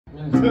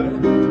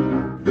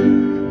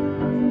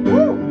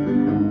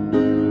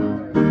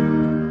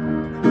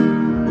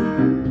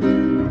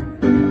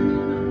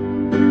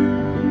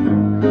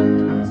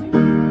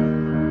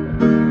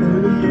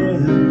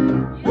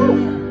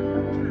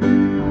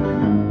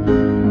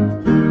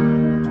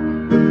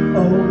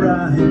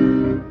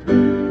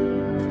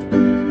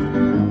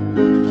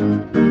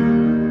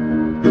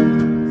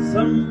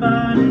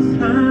Somebody's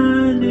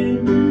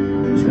hiding,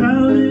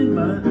 shrouding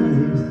my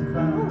eyes.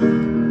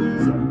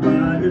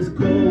 Somebody's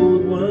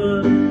cold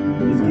one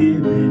is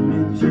giving me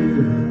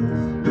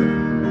chills.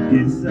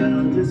 Guess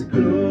I'll just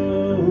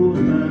close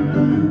my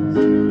eyes.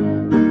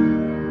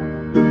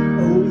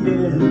 Oh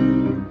yeah,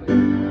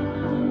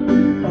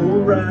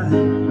 alright.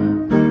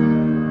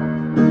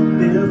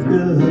 Feels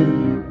good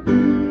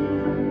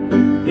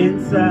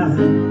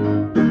inside.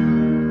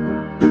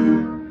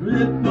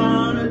 Flip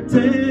on a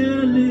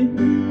telly,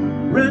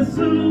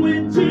 wrestle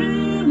with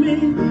Jimmy.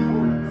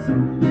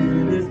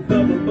 Something is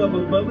bubbling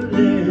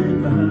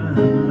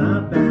behind my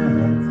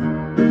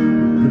back.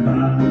 The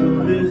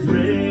bottle is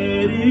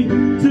ready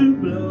to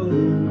blow.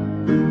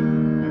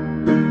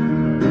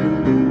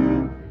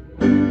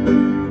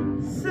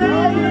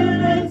 Say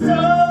it ain't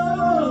so.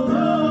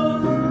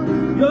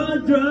 Your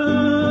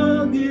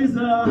drug is a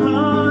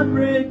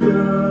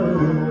heartbreaker.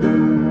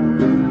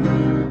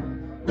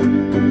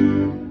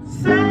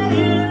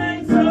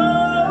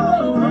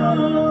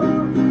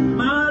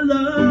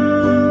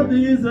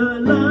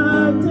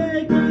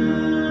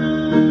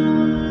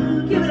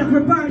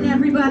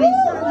 Everybody,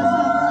 serve us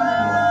up.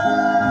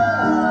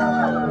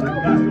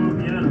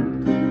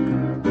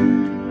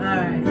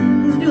 Alright,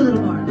 let's do a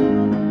little more.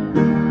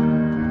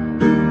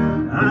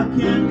 I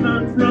can't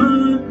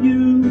confront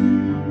you,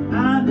 I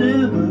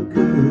never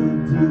could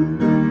do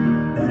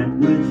that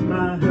which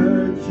might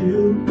hurt you,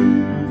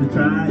 to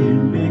try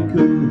and be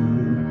cool.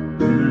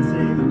 When I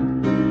say,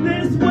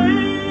 this way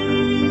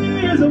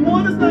is a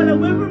water slide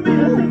away from me, I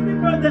take me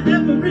further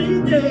every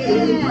day.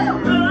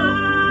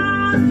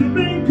 To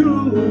be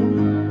cool.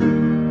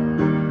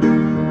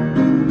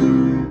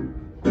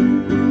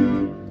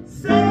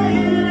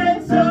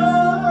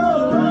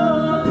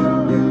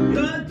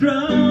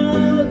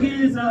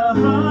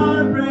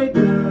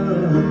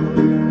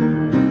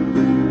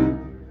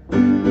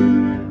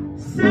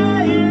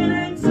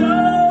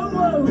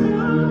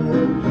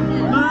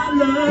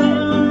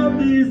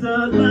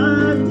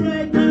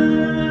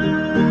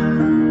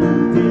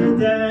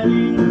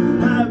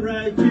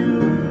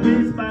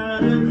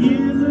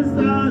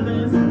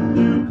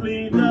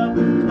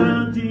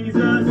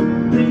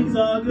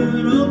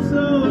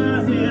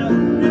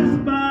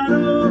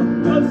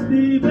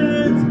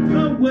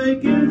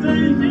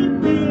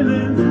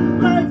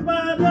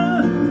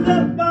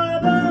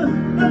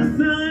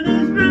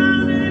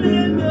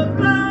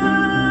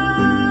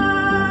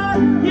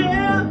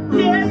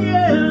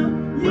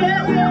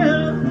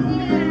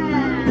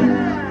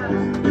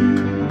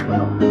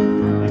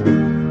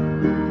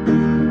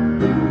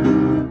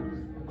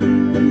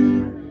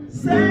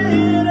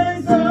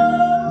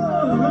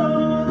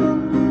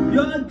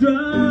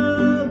 Drunk.